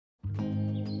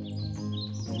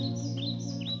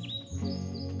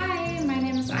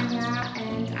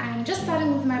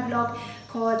blog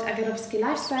called Agorowski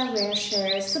Lifestyle, where I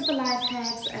share simple life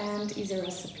hacks and easy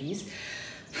recipes.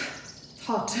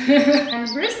 Hot. And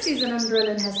grill season in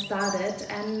Berlin has started,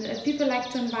 and people like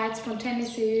to invite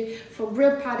spontaneously for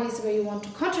grill parties where you want to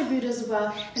contribute as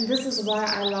well. And this is why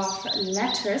I love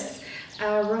lettuce,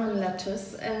 Romaine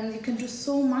lettuce, and you can do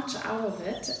so much out of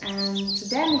it. And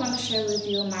today I'm going to share with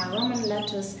you my Romaine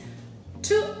lettuce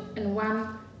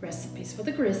 2-in-1 recipes for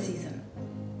the grill season.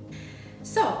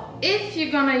 So if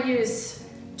you're gonna use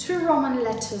 2 Romaine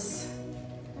lettuce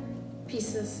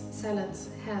pieces, salads,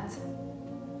 heads,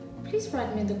 please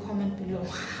write me in the comment below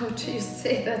how do you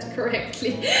say that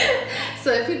correctly.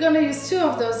 So if you're gonna use 2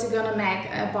 of those, you're gonna make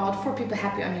about 4 people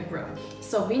happy on your grill.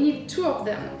 So we need 2 of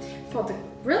them for the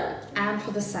grill and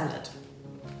for the salad.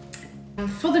 And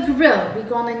for the grill, we're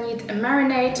gonna need a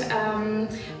marinade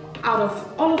out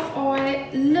of olive oil,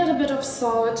 a little bit of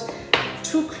salt,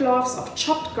 2 cloves of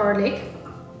chopped garlic,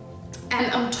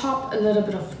 and on top a little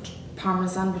bit of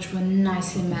parmesan, which will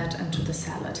nicely melt into the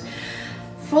salad.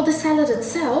 For the salad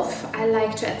itself, I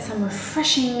like to add some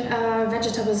refreshing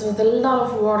vegetables with a lot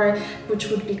of water, which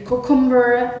would be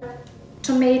cucumber,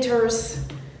 tomatoes,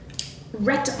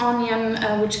 red onion,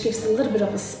 which gives a little bit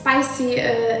of a spicy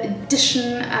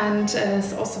addition and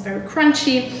is also very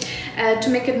crunchy. To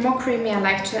make it more creamy, I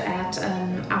like to add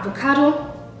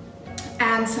avocado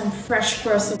and some fresh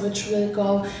basil, which will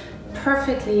go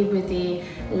perfectly with the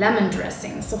lemon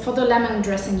dressing. So for the lemon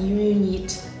dressing, you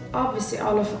need obviously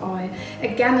olive oil,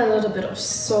 again a little bit of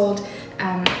salt,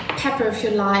 pepper if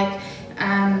you like,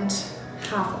 and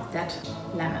half of that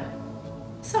lemon.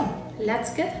 So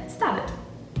let's get started.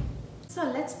 So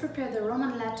let's prepare the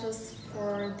Romaine lettuce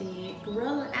for the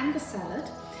grill and the salad.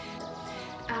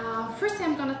 First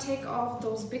I'm gonna take off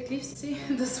those big leaves. See,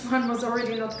 this one was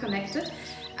already not connected,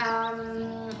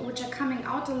 which are coming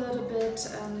out a little bit.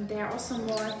 They are also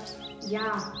more,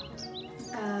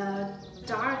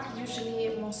 dark,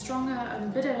 usually more stronger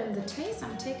and bitter in the taste.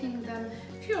 I'm taking them,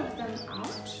 a few of them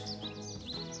out.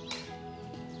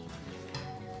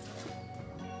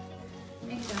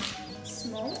 Make them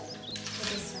small for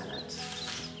the salad.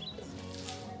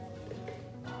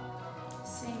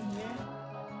 Same here.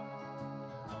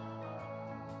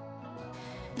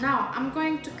 Now I'm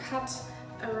going to cut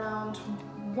around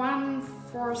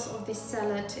 1/4 of the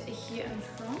salad here in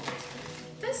front.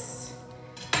 This,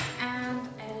 and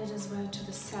add it as well to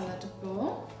the salad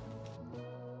bowl.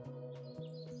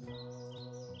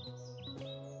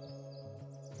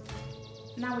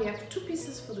 Now we have 2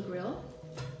 pieces for the grill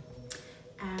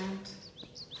and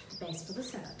the base for the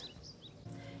salad.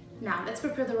 Now let's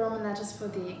prepare the Romaine lettuce for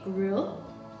the grill.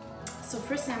 So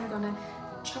first I'm gonna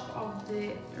chop off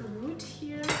the root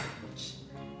here,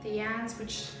 the ends,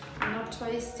 which are not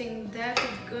tasting that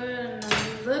good and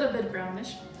a little bit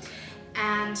brownish.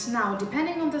 And now,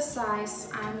 depending on the size,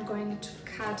 I'm going to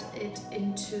cut it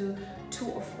into 2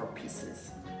 or 4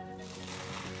 pieces.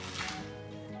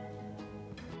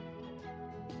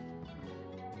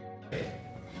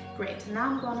 Great, now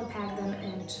I'm going to pack them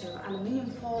into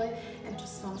aluminum foil and to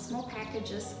some small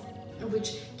packages, which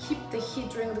keep the heat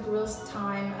during the grill's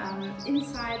time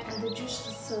inside, and the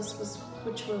juices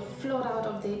which will float out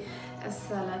of the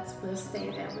salads will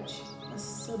stay there, which is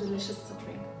so delicious to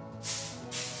drink.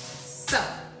 So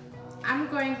I'm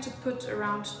going to put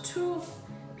around 2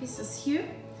 pieces here.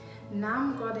 Now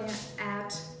I'm going to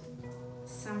add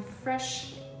some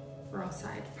fresh, wrong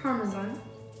side, parmesan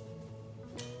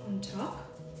on top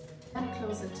and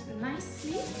close it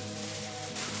nicely.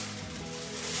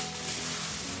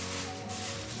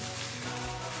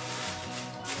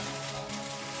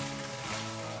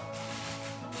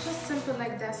 Just simple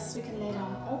like this. You can later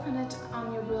on open it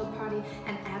on your grill party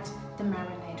and add the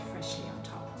marinade freshly on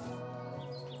top.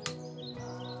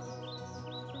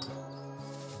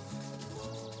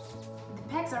 The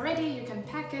packs are ready, you can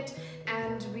pack it,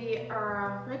 and we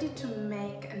are ready to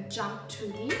make and jump to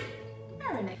the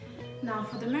marinade. Now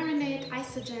for the marinade, I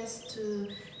suggest to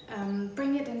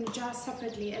bring it in a jar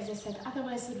separately, as I said,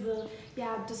 otherwise it will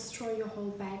destroy your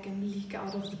whole bag and leak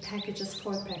out of the packages,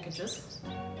 foil packages.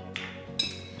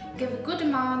 Give a good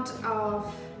amount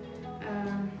of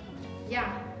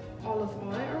olive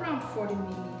oil, around 40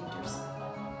 milliliters,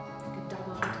 like a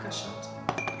double vodka shot.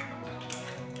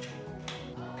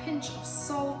 A pinch of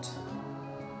salt,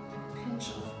 a pinch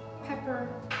of pepper,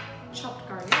 chopped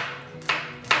garlic.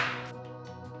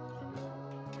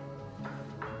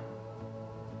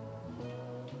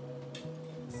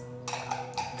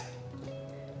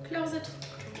 Close it,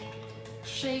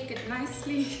 shake it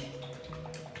nicely.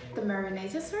 The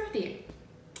marinade is ready.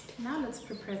 Now let's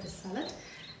prepare the salad.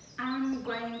 I'm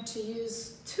going to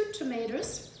use 2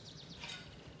 tomatoes,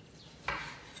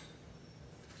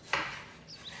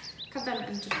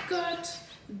 them into good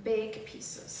big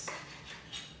pieces.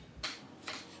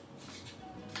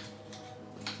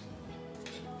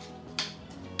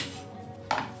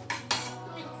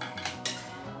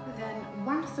 Then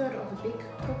 1/3 of a big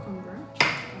cucumber.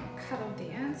 Cut out the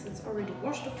ends, it's already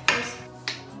washed of course.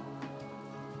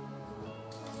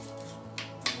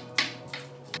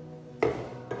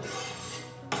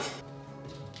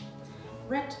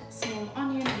 Red small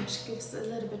onion, which gives a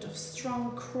little bit of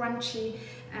strong, crunchy,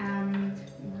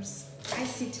 more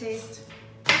spicy taste.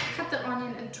 Cut the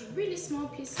onion into really small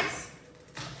pieces,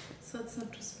 so it's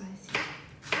not too spicy.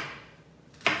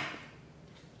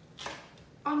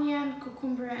 Onion,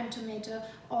 cucumber and tomato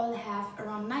all have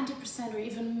around 90% or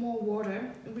even more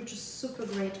water, which is super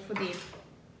great for the,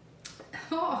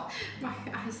 oh, my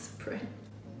eyes burn,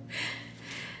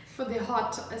 for the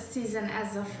hot season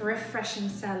as a refreshing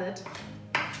salad.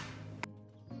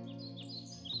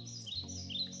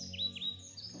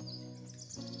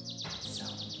 So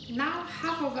now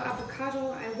half of the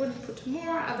avocado, I wouldn't put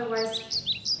more, otherwise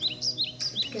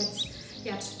it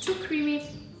gets too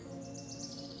creamy.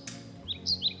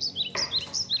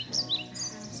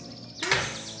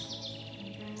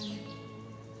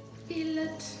 Peel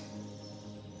it.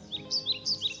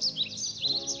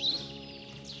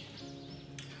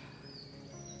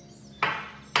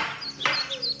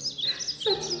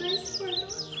 Such a nice photo.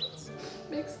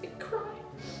 Makes me cry.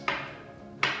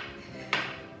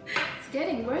 It's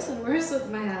getting worse and worse with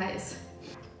my eyes.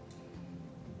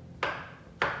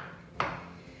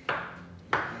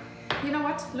 You know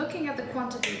what? Looking at the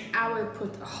quantity, I will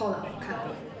put a whole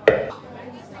avocado.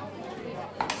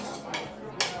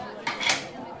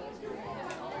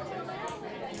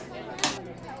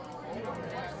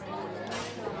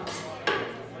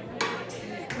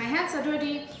 Are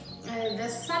dirty. The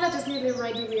salad is nearly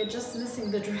ready, we are just missing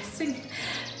the dressing,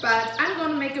 but I'm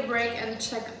gonna make a break and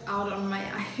check out on my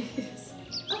eyes.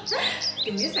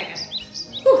 Give me a second.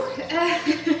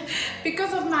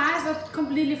 Because of my eyes, I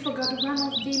completely forgot one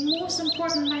of the most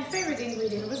important, my favorite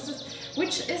ingredient,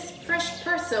 which is fresh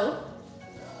basil.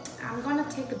 I'm gonna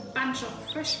take a bunch of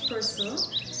fresh basil,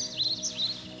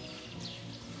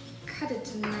 cut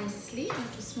it nicely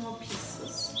into small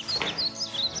pieces,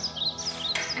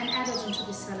 and add it into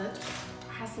the salad.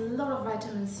 It has a lot of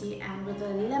vitamin C, and with the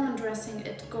lemon dressing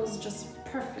it goes just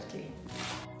perfectly.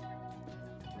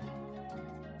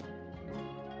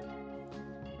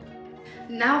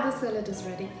 Now the salad is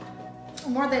ready.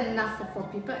 More than enough for 4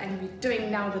 people, and we're doing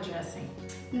now the dressing.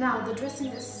 Now the dressing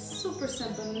is super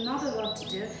simple, not a lot to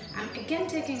do. I'm again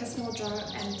taking a small jar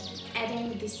and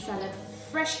adding the salad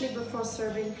freshly before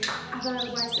serving,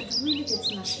 otherwise it really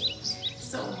gets mushy.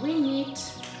 So we need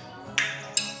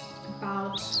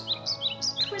about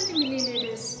 20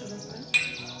 milliliters of oil,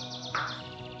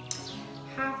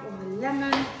 half of a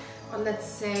lemon, or let's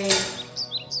say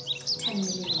 10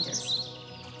 milliliters,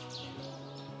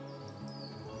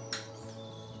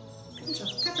 pinch of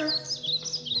pepper,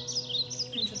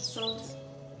 pinch of salt,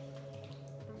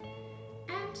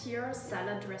 and your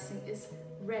salad dressing is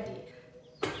ready.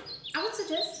 I would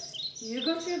suggest you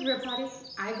go to your grill party,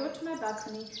 I go to my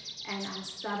balcony, and I'm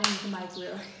starting with my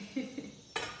grill.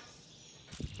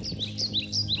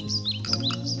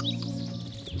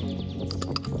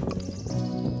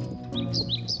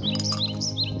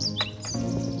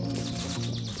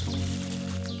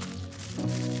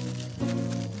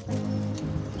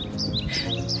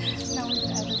 Now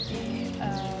we've added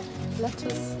the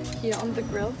lettuce here on the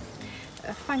grill.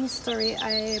 A funny story,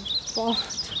 I bought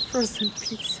frozen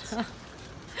pizza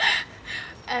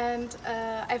and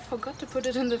I forgot to put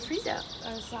it in the freezer.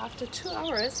 So after 2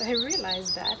 hours I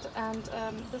realized that, and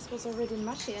this was already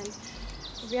mushy and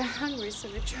we are hungry, so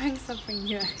we're trying something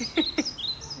new.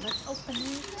 Let's open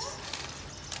it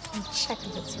and check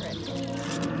if it's ready.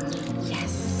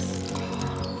 Yes!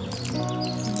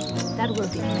 That will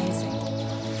be amazing.